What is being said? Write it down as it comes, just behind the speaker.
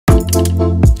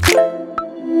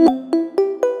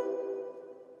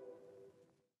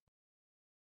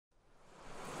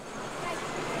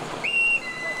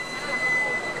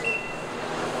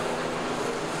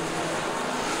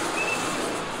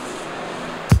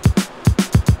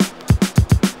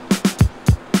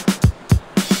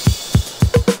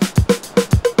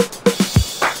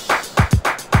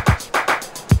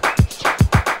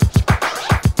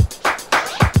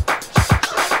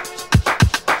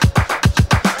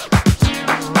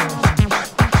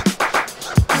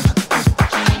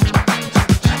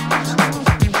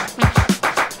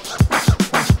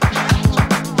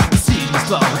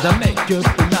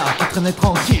traîner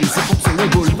tranquille, c'est pour sur le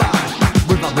boulevard.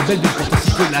 Boulevard de Belleville pour te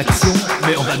citer l'action.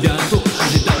 Mais on va bientôt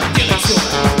changer dans la direction.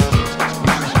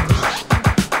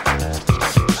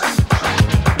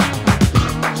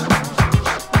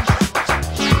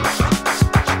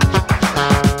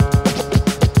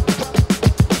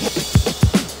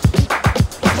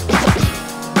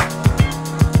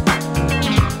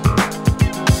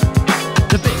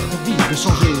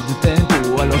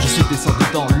 Descendu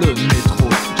dans le métro,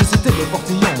 j'ai sauté le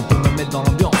portillon pour me mettre dans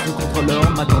l'ambiance. Le contrôleur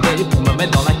m'attendait pour me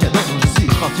mettre dans la cadence. Je suis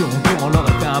parti en cours, on leur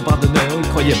a fait un pardonneur. Ils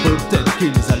croyaient peut-être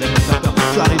qu'ils allaient me faire peur.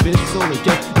 Je suis arrivé sur le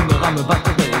quai, une rame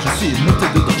m'attendait. Je suis monté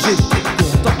dedans, j'étais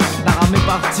content. La rame est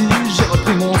partie, j'ai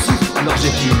repris mon souffle. Alors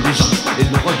j'ai vu les gens et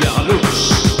le regard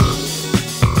louche.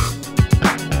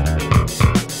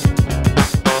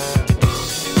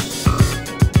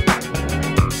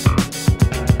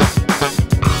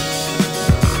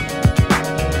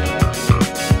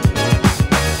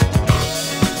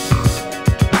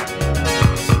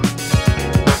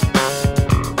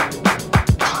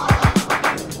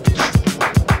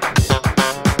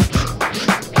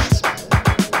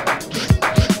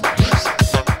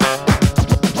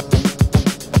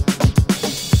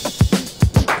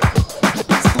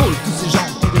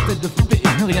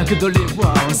 De les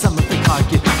voir, ça me fait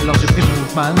craquer. Alors j'ai pris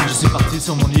mon Walkman, je suis parti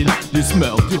sur mon île. Du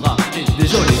Smurf, du rap et des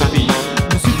jolies filles.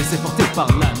 Je me suis laissé porter par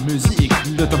la musique,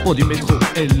 le tempo du métro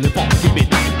et le vent qui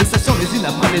beat. Les stations les unes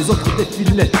après les autres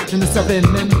défilaient. Je ne savais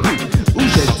même plus où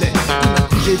j'étais. Tout d'un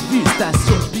coup j'ai vu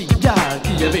station Pigalle.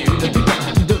 Il y avait une putain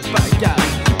de bagarre.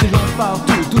 Des gens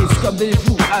partout, tous comme des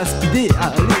fous, à speeder,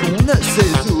 aller on ne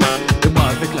sait où. Et moi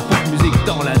avec la folk musique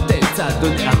dans la tête, ça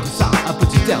donnait à tout ça un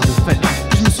petit air de fête.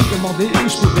 Je me suis demandé où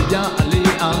je pouvais bien aller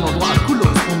à un endroit coolos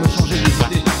pour me changer les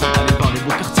idées. Aller voir les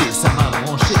beaux quartiers, ça m'a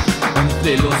branché. On y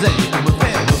fait l'oseille pour me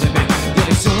faire rêver.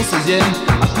 Direction 16e,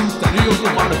 à toute allure pour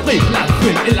voir le fric, la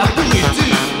fouine et la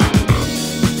pourriture.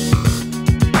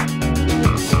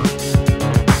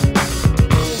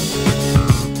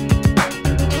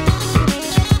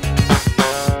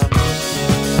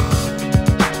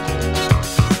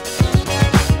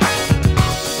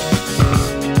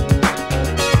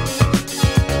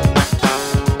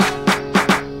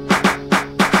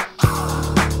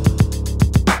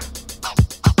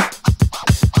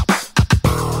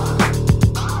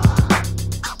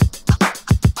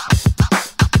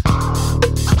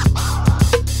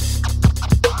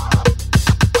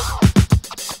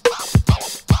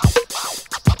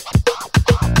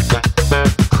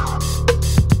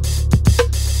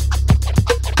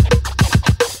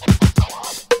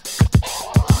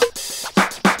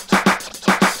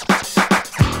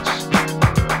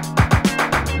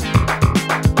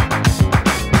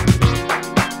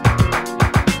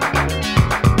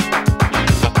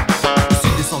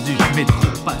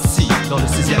 Dans le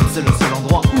 16e, c'est le seul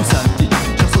endroit où ça vit.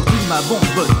 J'ai sorti ma bombe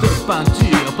de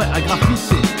peinture, prêt à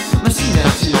graffiter ma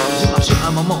signature. J'ai marché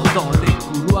un moment dans les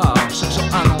couloirs, cherchant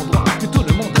un endroit que tout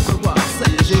le monde peut voir.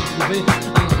 Ça y est, j'ai trouvé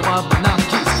un endroit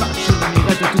anarchiste. Je me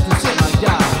mirette tout sur ma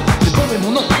gare. J'ai bombé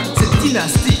mon nom, c'est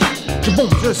dynastique. Je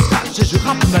bombe, je scratch et je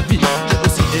rappe ma vie. J'ai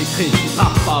aussi écrit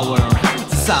Rap Power.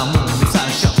 C'est ça mon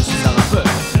message, cher, je suis un rappeur.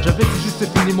 J'avais tout juste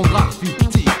fini mon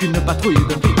graffiti qu'une patrouille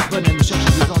de flics venait me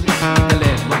chercher des ennuis. Elle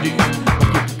est revenue.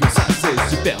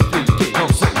 Super fliqué dans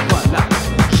ce coin-là.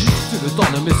 Juste le temps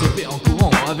de m'échapper en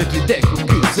courant avec les decks au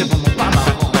cul, c'est vraiment pas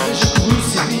marrant. J'ai couru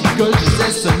si vite que je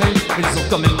sais sommeil, mais ils ont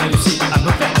quand même réussi à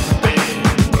me faire couper.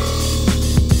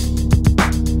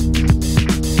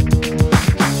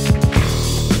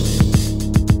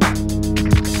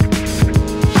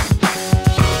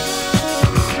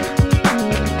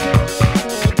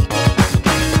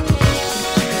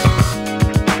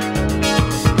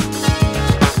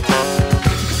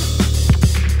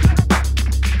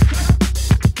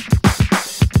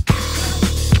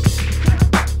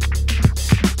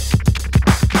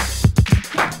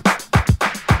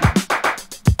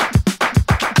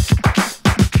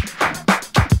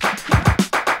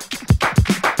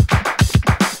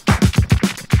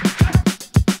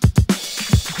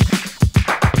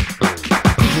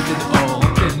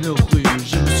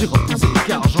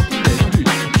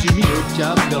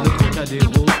 Vers le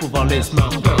Trocadéro pour voir les Smurf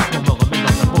pour me remettre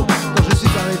dans sa peau. Quand je suis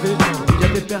arrivé, il y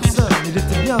avait personne, il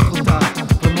était bien trop tard.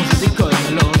 Vraiment je déconne,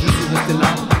 alors je suis resté là,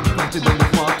 planté dans le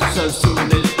froid, tout seul sur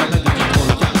l'esplanade du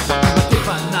trocade. Je battais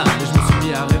Paname et je me suis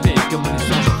mis à rêver que mon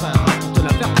histoire je ferai un rap pour te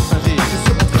la faire partager. Je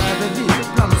suis rentré à la ville,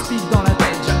 plein de speed dans la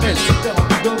tête. J'avais super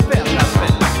envie de faire la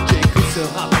fête. J'ai écrit ce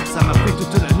rap, ça m'a pris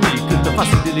toute la nuit que de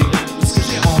fasse délirer, c'est ce que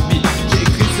j'ai envie. J'ai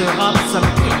écrit ce rap, ça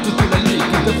m'a pris toute la nuit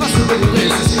que de fasse délirer,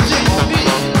 c'est ce que j'ai envie.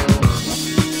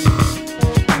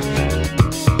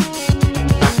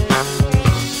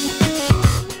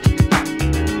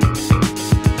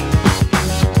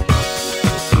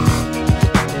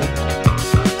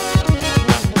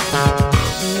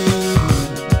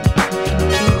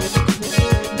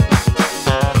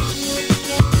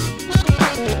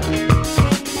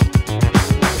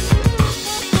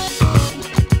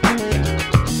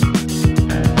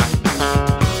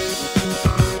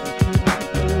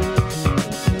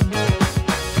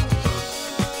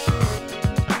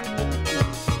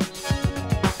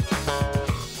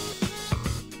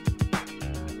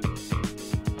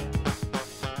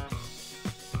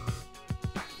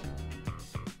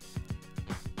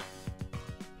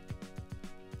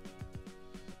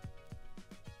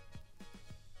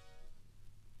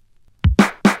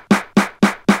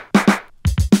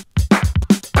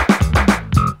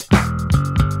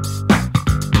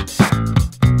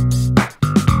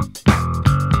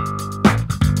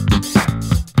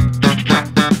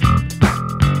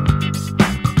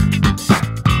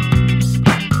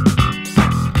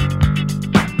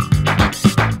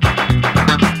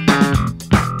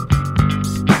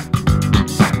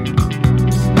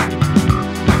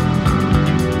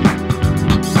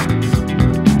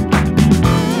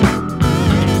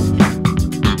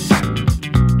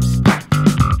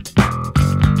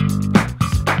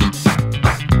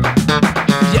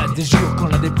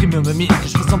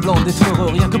 d'être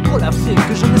heureux, rien que pour l'Afrique,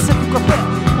 que je ne sais plus quoi faire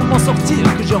pour m'en sortir,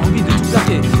 que j'ai envie de tout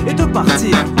plaquer et de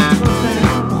partir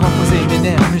pour reposer mes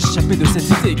nerfs, m'échapper de cette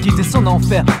cité, quitter son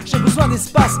enfer. J'ai besoin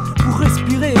d'espace pour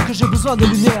respirer, que j'ai besoin de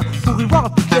lumière pour y voir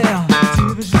plus clair. Tu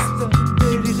veux juste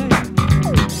délirer,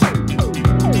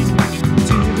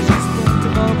 tu veux juste te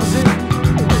reposer.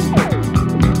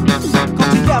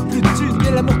 Quand il y a plus de thunes, il y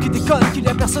a l'amour qui déconne, qu'il y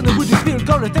a personne au bout du fil.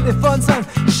 Quand le téléphone sonne,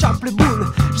 j'échappe les boules,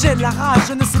 j'ai de la rage,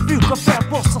 je ne sais plus quoi faire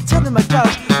pour sortir de ma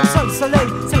cage. Mon seul soleil,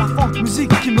 c'est la funk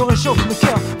musique qui me réchauffe le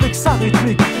cœur avec sa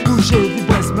rythmique. Bouger,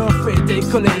 vibrer, Smurf et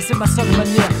décoller, c'est ma seule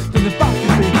manière de ne pas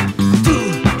fumer.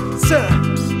 Tout ce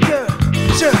que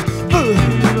je veux,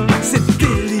 c'est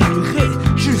délirer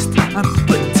juste un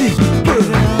petit peu.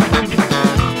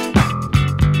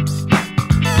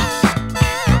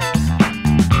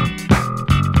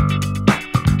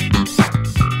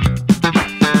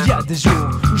 Il y a des jours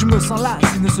où je me sens las,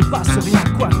 il ne se passe rien,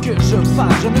 quoi que je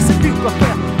fasse, je ne sais plus quoi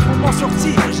faire pour m'en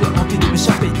sortir. J'ai envie de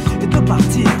m'échapper et de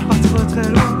partir très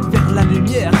loin vers la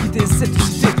lumière, quitter cette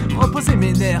cité, reposer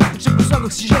mes nerfs. J'ai besoin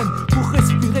d'oxygène pour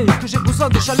respirer, que j'ai besoin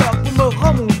de chaleur pour me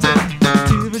remonter.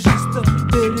 Tu veux juste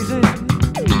délirer,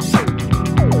 tu veux juste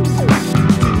te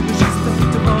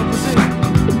reposer.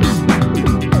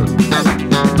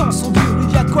 Les temps sont durs,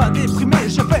 il y a de quoi déprimer.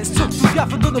 Je fais surtout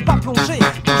gaffe de ne pas plonger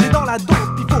dans la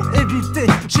dope, il faut éviter.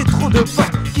 J'ai trop de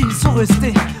potes qui y sont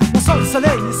restés. Mon seul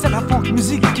soleil, c'est la funk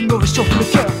musique qui me réchauffe le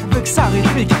cœur avec sa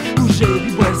rythmique. Bouger,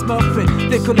 vibrer, Smurf et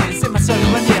décoller, c'est ma seule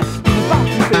manière de ne pas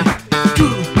fumer.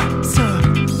 Tout ce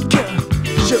que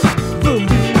je veux,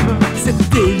 c'est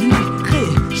délirer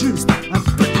juste un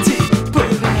petit peu.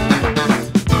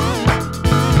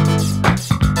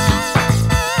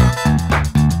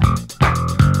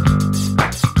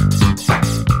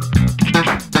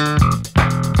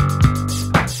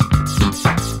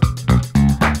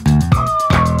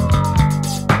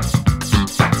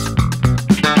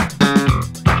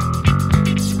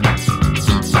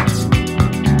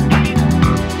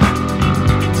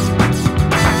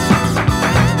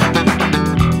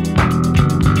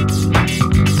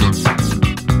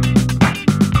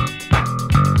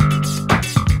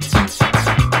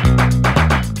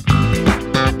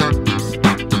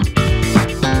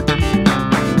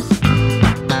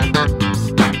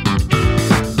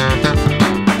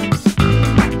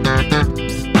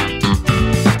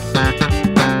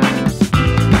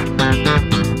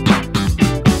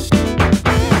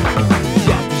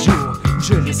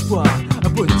 Un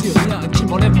petit rien qui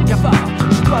m'enlève mon cafard.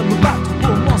 Je dois me battre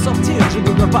pour m'en sortir. Je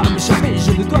ne dois pas m'échapper,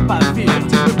 je ne dois pas fuir.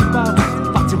 Tu veux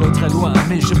partir très loin,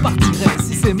 mais je partirai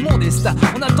si c'est mon destin.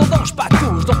 En attendant, je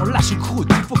patauge dans mon lâche croûte.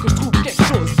 Il faut que je trouve quelque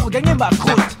chose pour gagner ma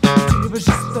croûte. Tu veux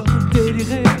juste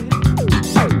délirer, tu veux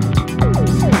juste te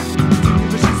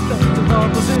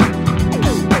reposer.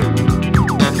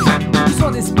 J'ai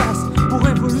besoin d'espace pour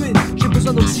évoluer, j'ai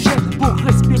besoin d'oxygène pour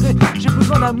respirer, j'ai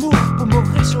besoin d'amour pour me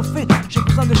réchauffer, j'ai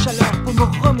besoin de chaleur pour me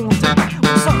remonter.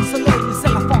 On sent le soleil,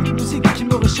 c'est la funk musique qui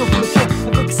me réchauffe le cœur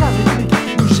avec sa rythmique.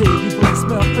 Bouger, vibrer,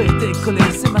 Smurf et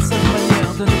décoller, c'est ma seule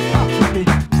manière de ne pas fumer.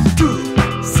 Tout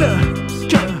ce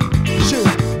que je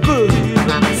veux,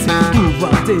 c'est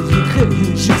pouvoir délirer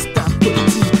juste un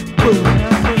petit peu.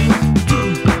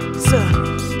 Tout ce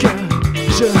que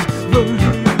je veux,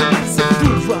 c'est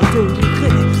pouvoir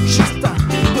délirer juste un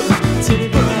petit peu.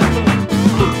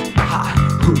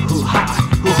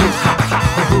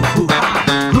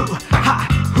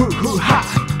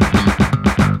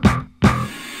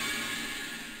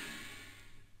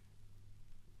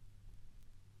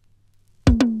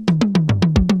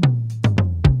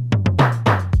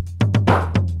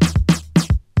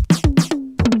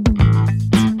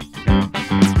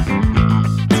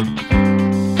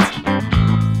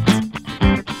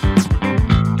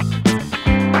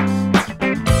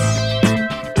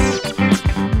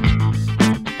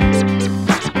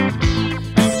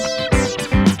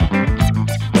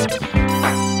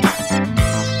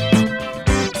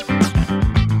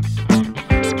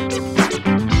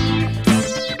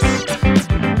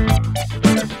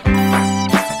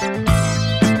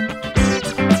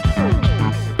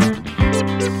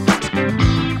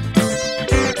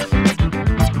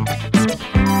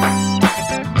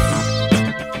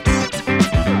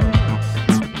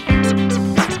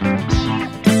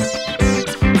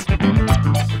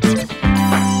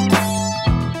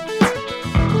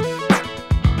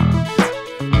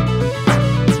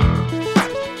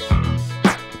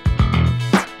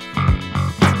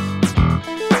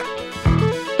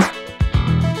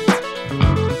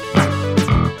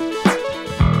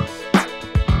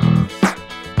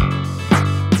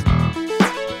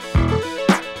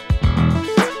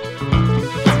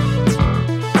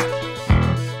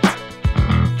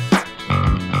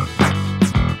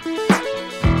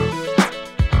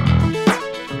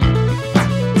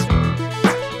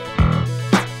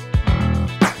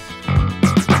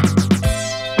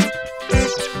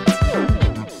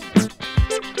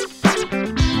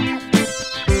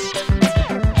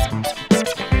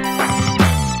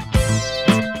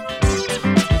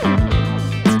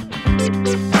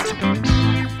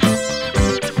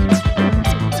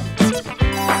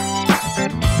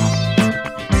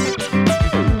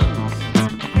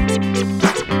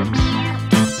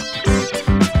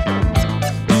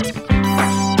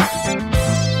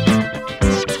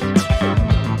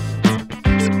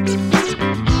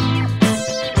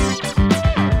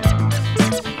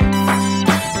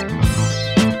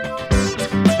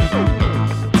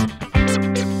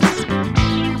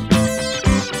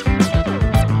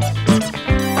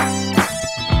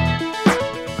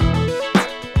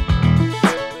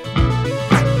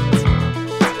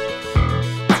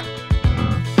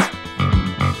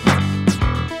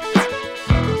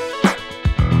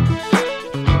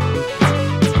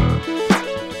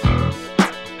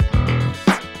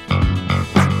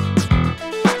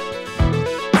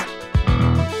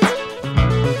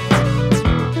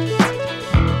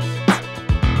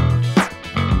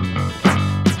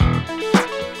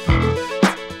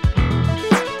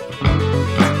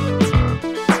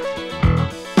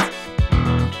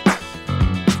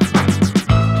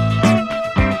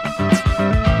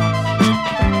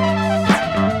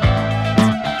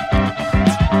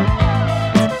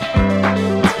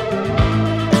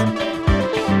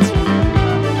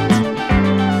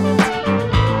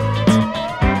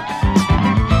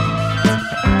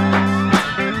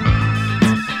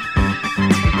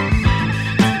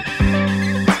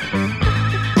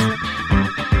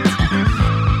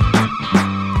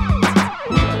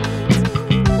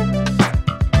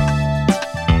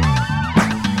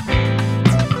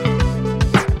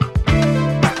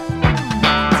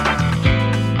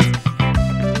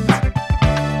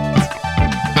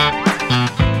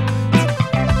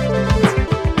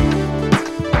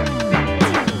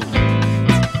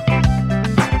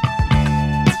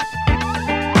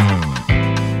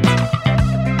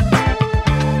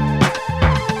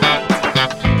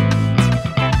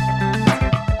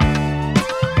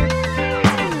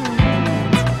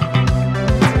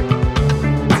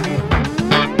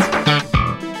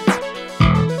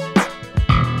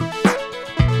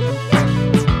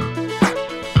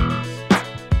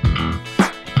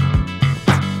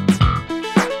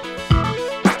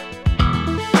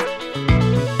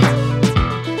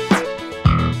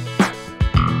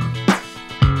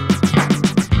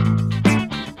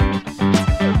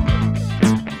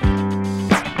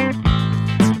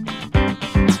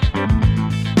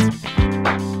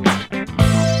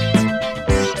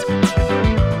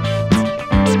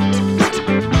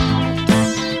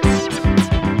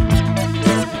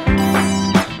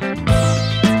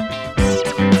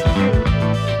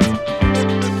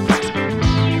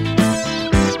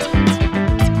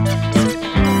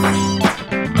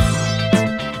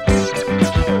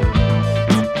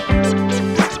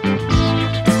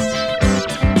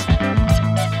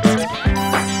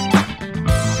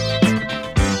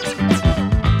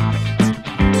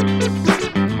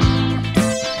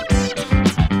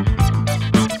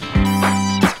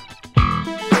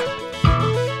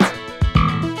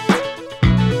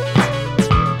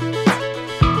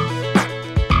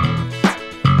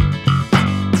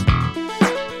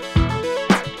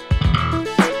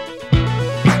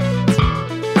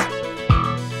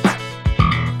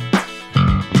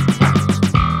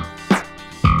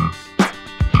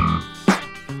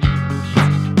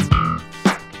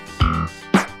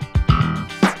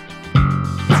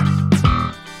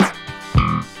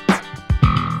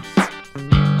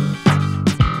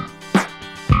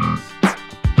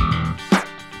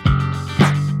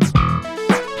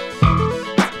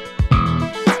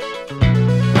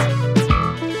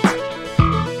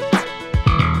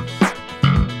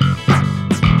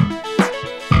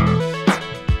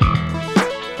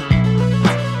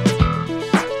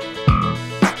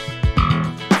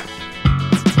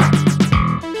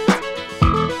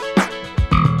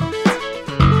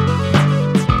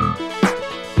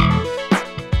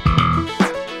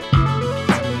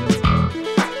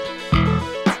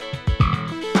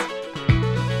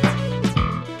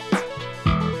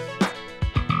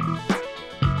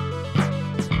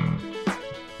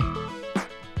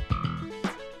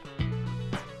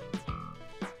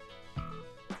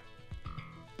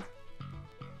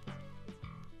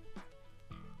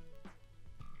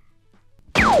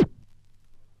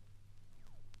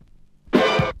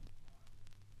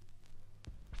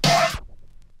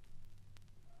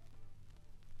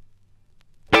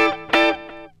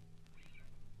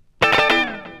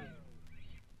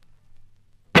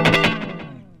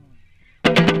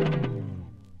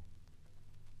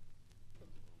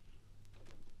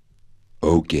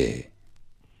 Ok.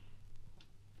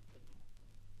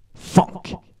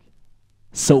 Funk.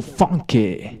 So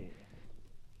funky.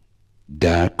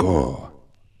 D'accord.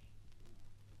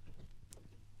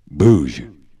 Bouge.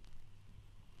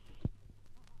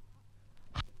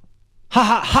 Ha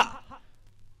ha ha.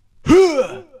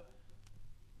 Huh.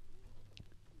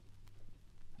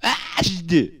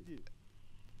 HD.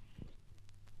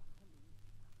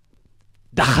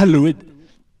 دخل ود.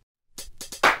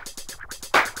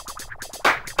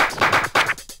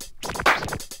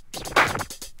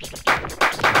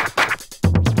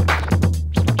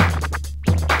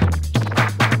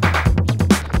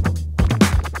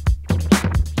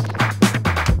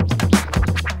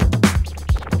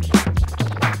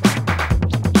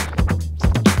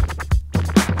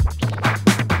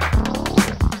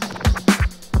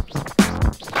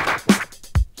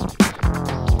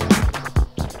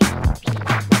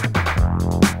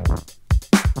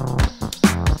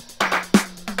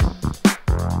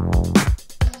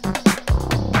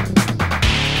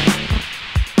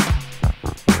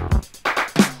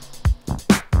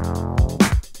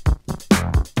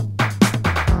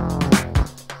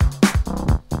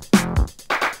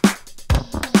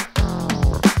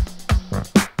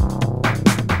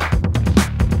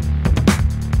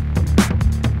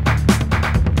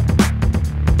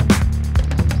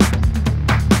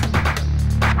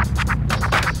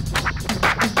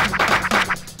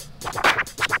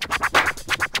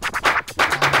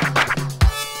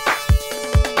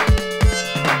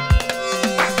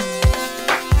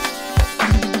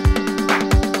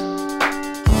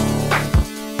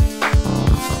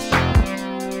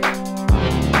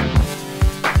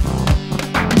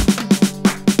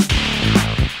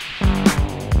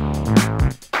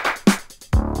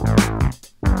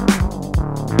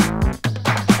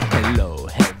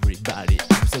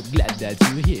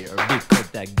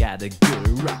 got a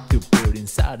good rock to put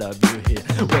inside of you here.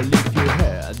 Well, if you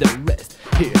heard the rest,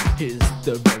 here's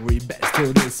the very best. So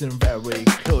listen very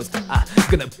close, I'm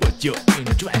gonna put you in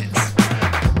a trance.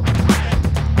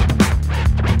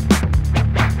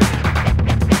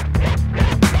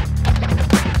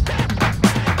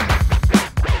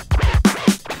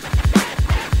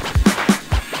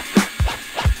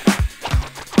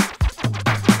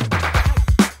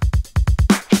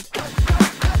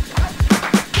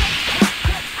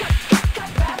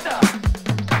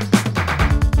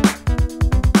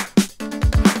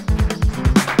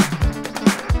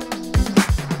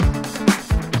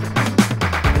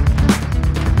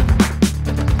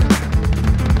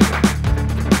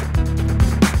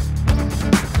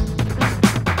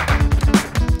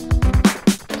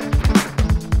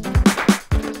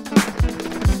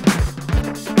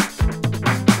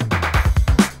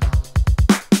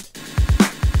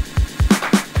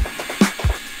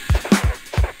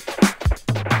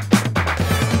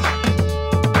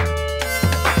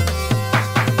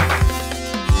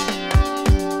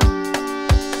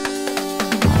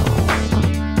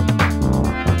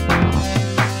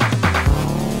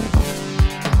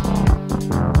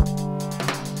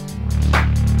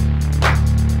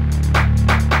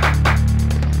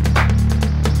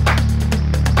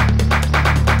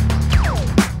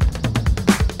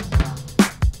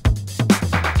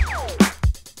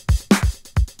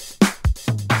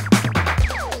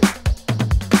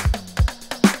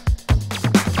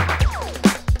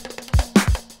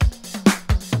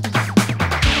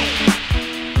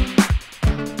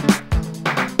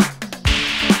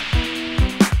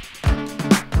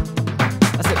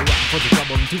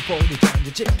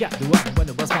 Check out the one when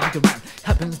it was fun to run.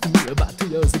 Happens to me about 2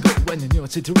 years ago when the new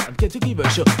city run get to give a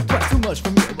show. Twice too much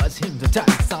for me, it was him to type.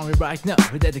 Sorry right now,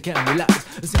 that I can't realize.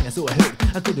 The thing I saw I heard,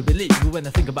 I couldn't believe when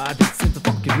I think about it since the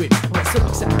funky dream. I was so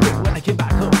excited when I came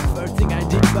back home. First thing I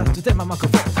did was to take my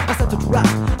microphone. I started to rap,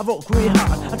 I worked really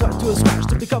hard. I tried to scratch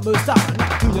to become a star.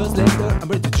 Now 2 years later, I'm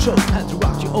ready to show and to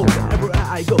rock you all wherever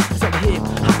I go. I said hip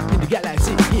hop in the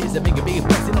galaxy, here's a bigger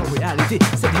place in all reality.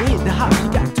 I said hip the hop,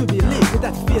 you got to believe with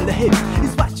that feel the hip.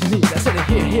 It's what you need. I said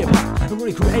here, hip hop, and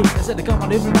recreate. I said come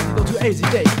on everybody, don't you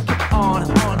hesitate. Keep on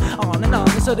and on,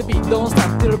 so the beat don't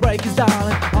stop till the break is down.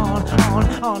 On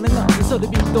and on, so the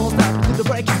beat don't stop till the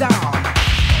break is down.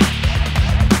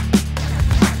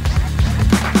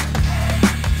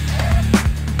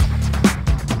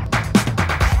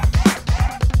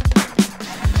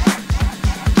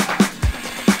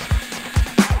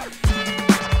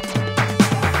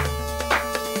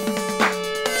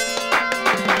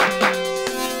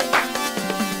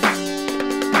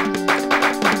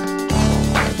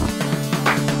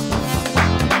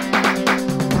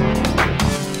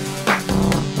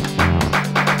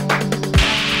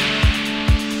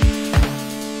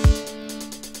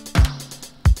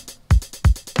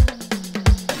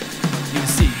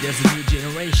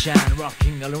 sensation,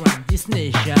 rocking all around this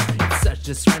nation. It's such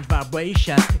a strange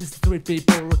vibration. It's the street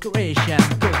people recreation.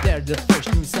 Go there, the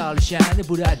first new solution. They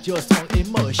put out your strong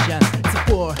emotion. It's a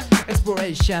poor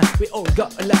exploration. We all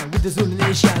got along with the Zulu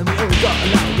nation. We all got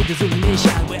along with the Zulu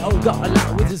nation. We all got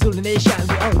along with the Zulu nation.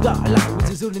 We all got along with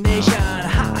the Zulu nation.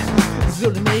 Ha!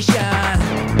 Zulu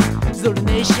nation, Zulu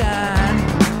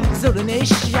nation, Zulu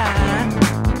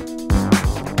nation.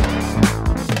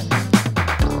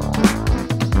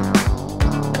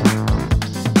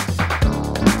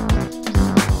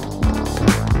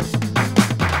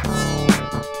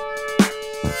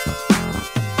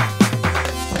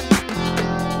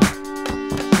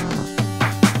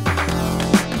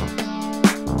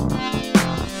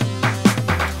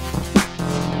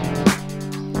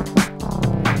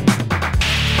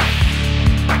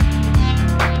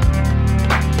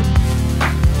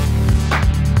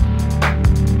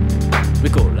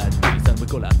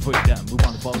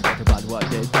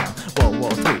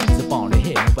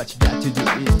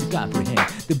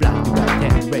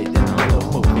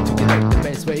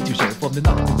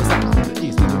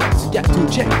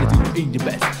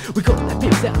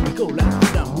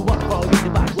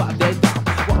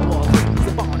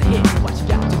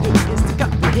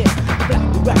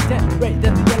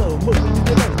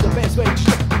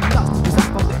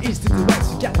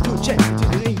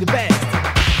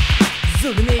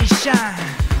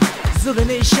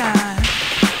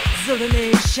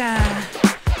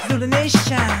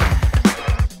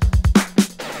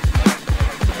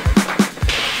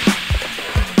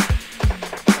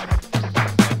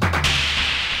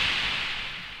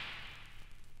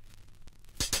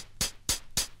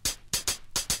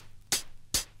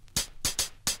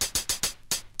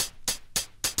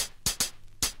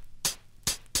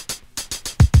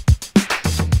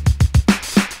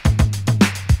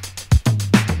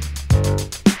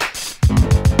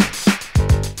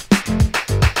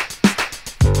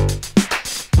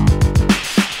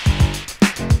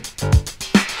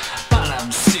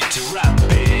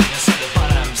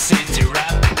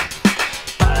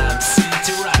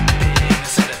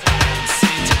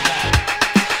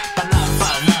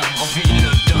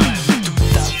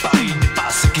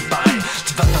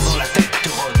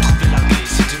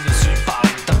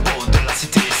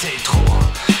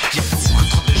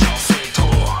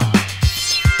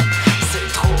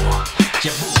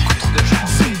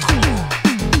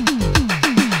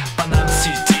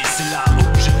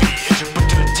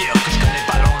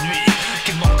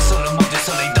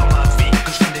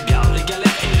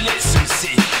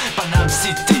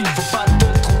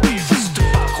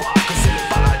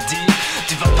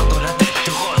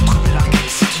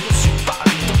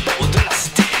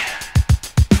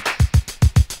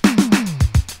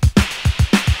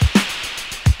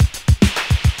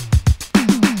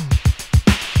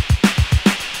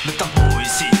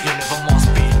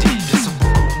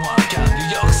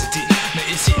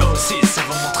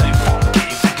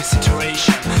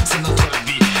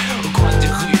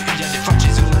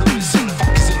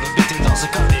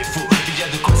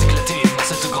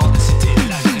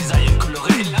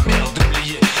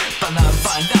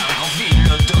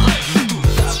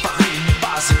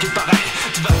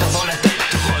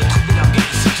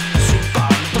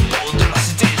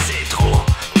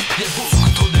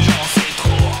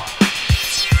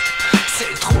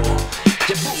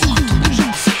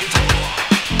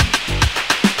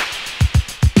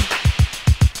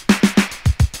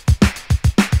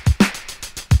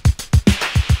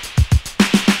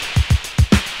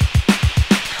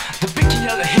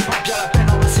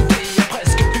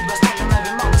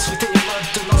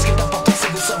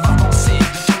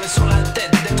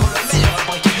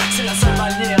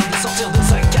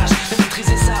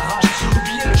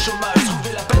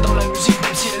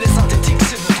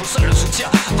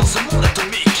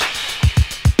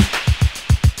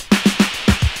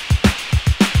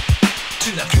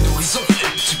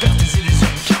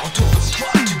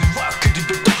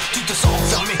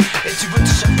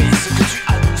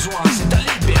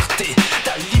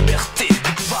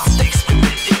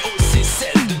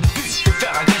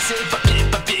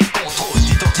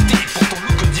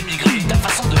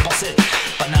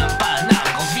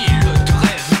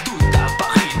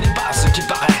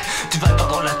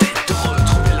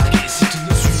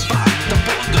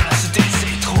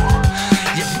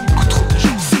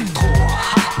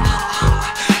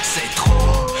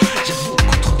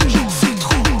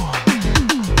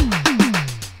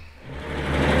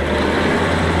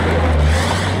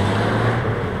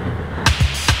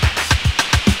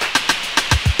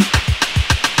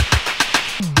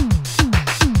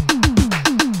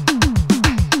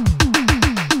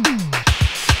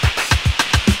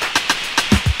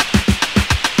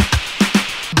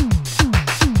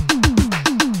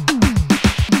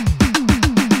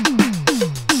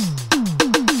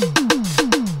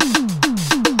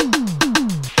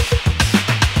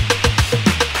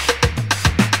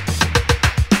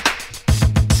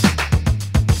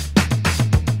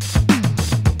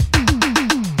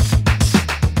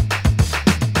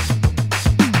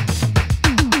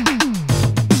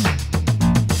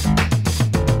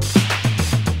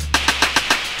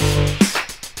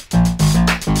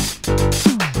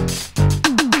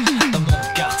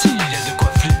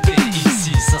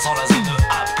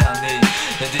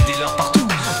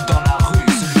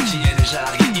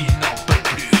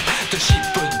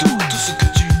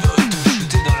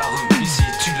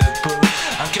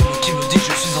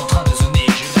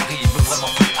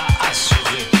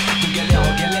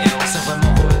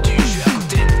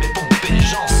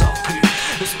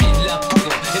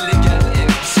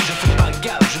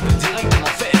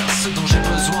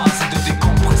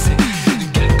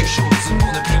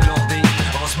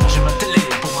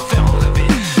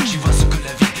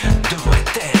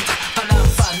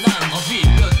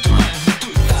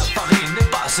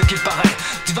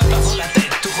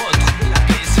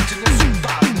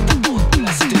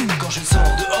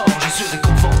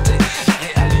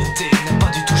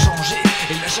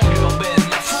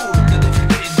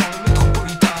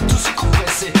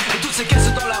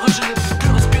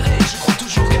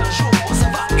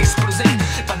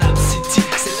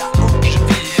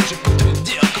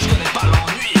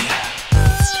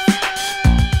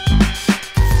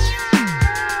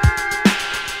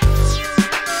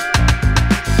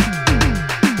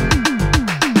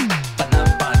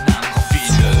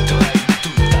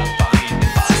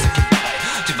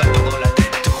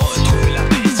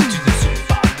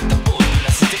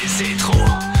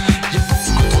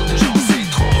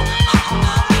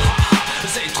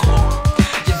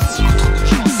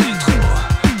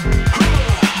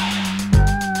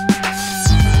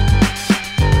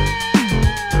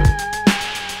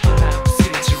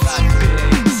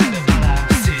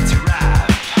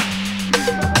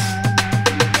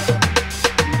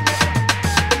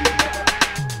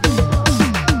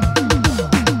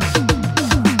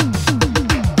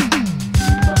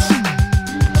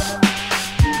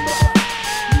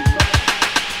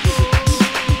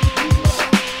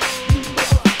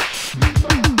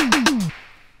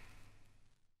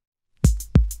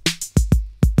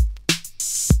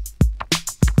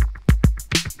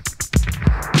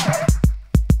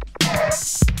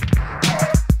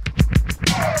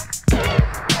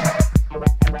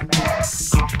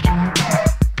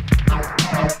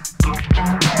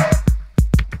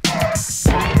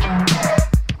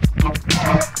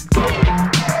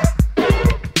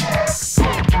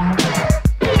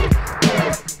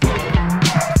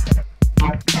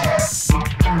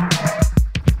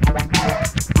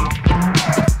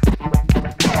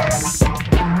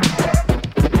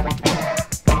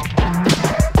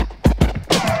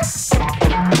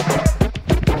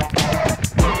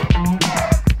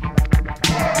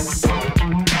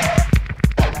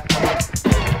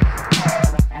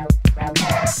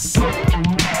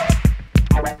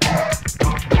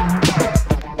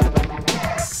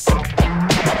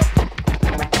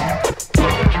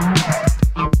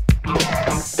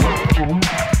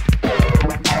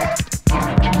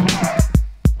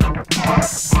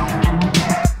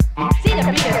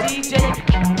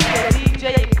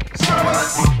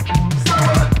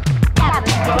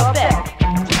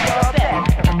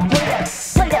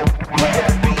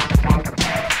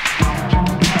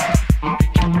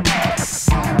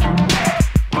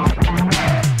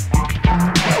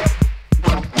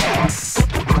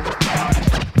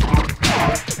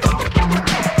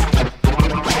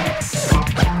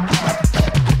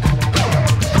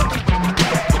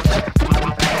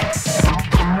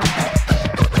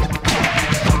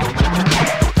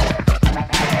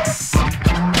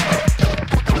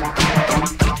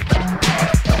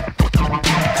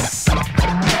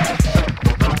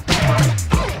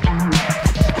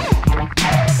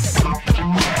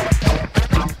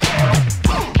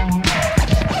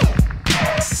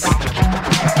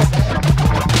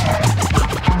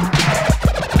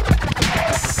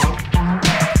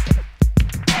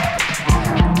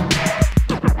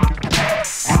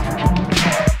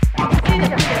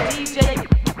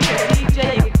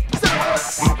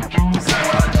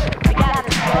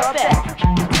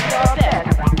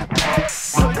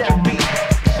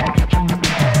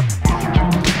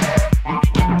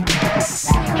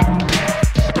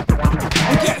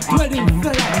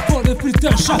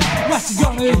 filter shot. What you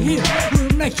gonna hear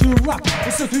will make you rock.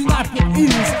 So clean up your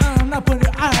ears and open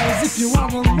your eyes if you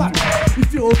wanna rock.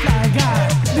 If you're a fly guy,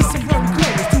 listen very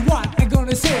close to what I'm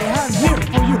gonna say. I'm here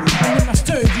for you, I'm a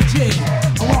master DJ.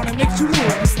 I wanna make you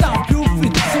move and stop your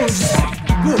feet. So just take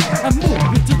the good and move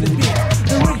it to the beat.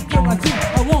 The rhythm I think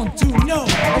I want to know.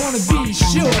 I wanna be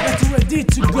sure that you're ready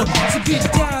to go. So get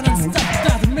down and stop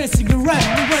that messing around.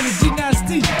 When the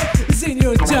dynasty is in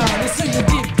your town, so you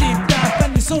deep down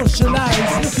and you socialize.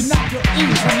 Looking at your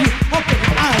ears and you open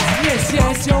your eyes. Yes,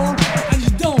 yes, yo, and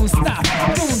you don't stop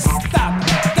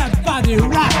that body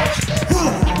rock.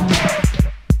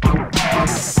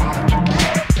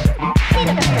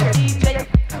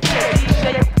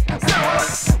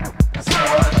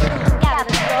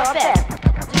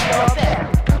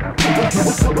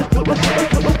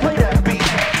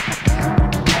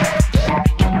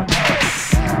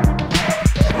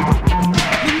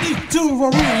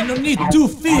 No need to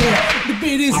fear, the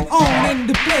beat is on and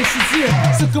the place is here.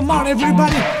 So come on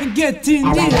everybody and get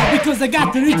in here, because I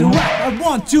got the little rap I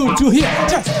want you to hear.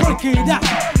 Just break it up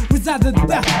without a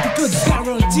doubt, because it's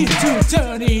guaranteed to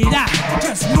turn it out.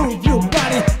 Just move your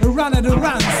body around and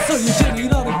around, so you take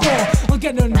it on the floor or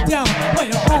get on down. When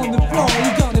you're on the floor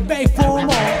you're gonna beg for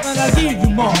more, and I'll give you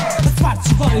more. That's what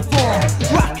your body for.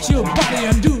 Rock your body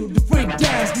and do the break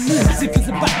dance. Music is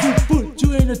about to put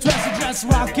you in a trance, so just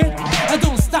rock it. I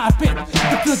don't stop it,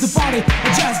 because the party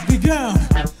just begun.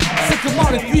 So come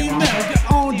on, female,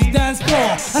 get on the dance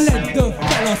floor and let the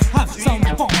fellas have some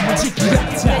fun.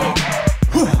 MaJeSTiK,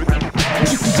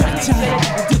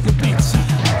 MaJeSTiK, do the beat.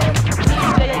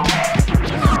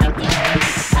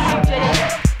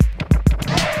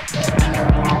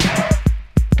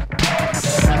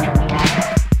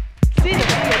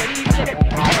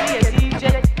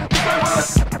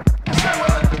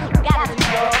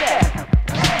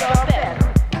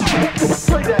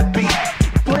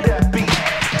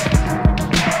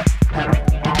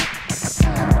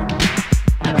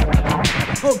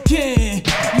 Okay,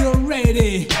 you're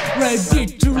ready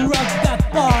to rock that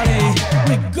party.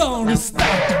 We're gonna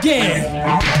start again.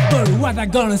 But what I'm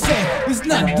gonna say is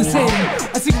not the same.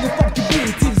 I think the funky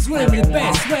beat is really the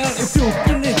best. Well, if you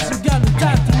feel it, you got the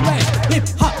time to rest.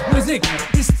 Hip-hop music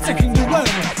is taking the world.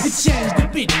 It changed the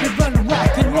beat, we run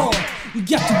rock and roll. You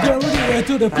got to go there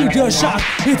to the future shock.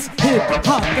 It's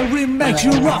hip-hop that will make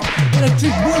you rock.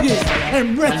 Electric boogie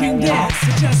and breaking dance.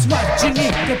 Just what you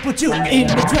need to put you in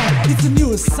the trance. It's a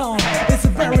new song, it's a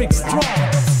very strong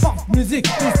funk music,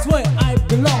 is where I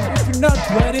belong. If you're not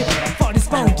ready for this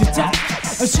funky attack,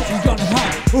 I'm sure you're gonna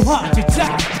have a heart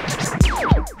attack.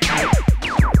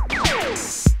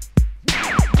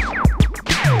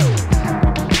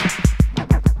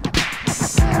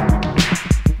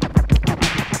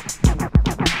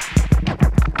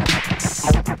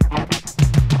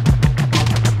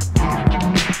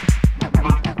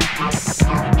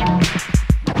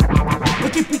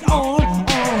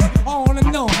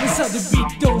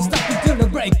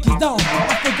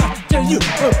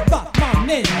 About my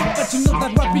name, but you know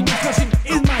that rapping and crashing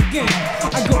is my game.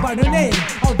 I go by the name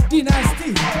of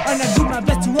DiSC, and I do my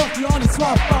best to rock you on this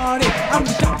swap party. I'm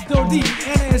the capital D,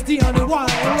 NSD on the wire,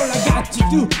 and all I got to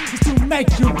do is to make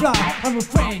you fly. I'm a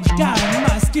French guy,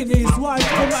 my skin is white,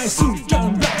 but my suit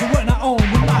turn black when I own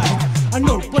the mic. I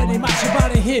know pretty much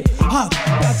about the hip hop,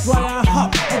 that's why I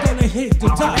hop, I'm gonna hit the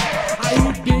top. I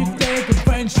eat beef, steak, and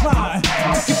French fry,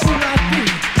 to keep me my feet,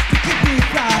 to keep me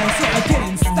fly, so I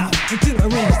can't stop until I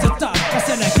reach the top. I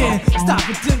said I can't stop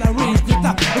until I reach the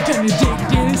top. Can you dig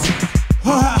this?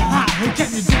 Ha ha ha! Can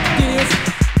you dig this?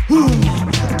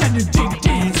 Can you dig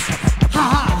this? Ha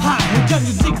ha ha! Can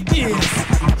you dig this?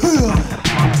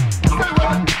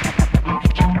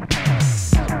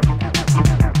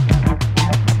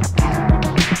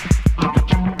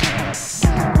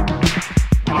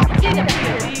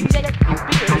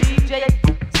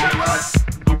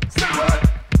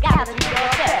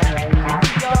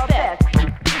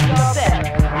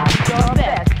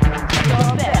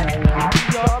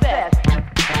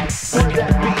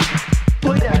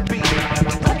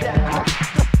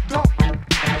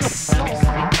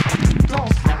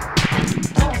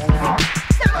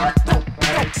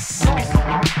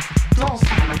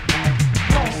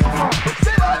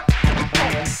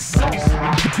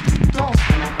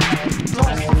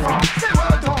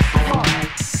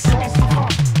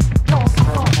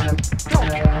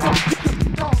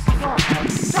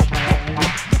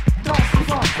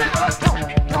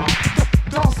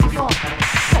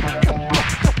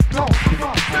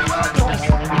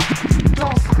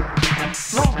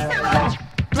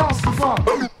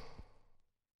 Danse,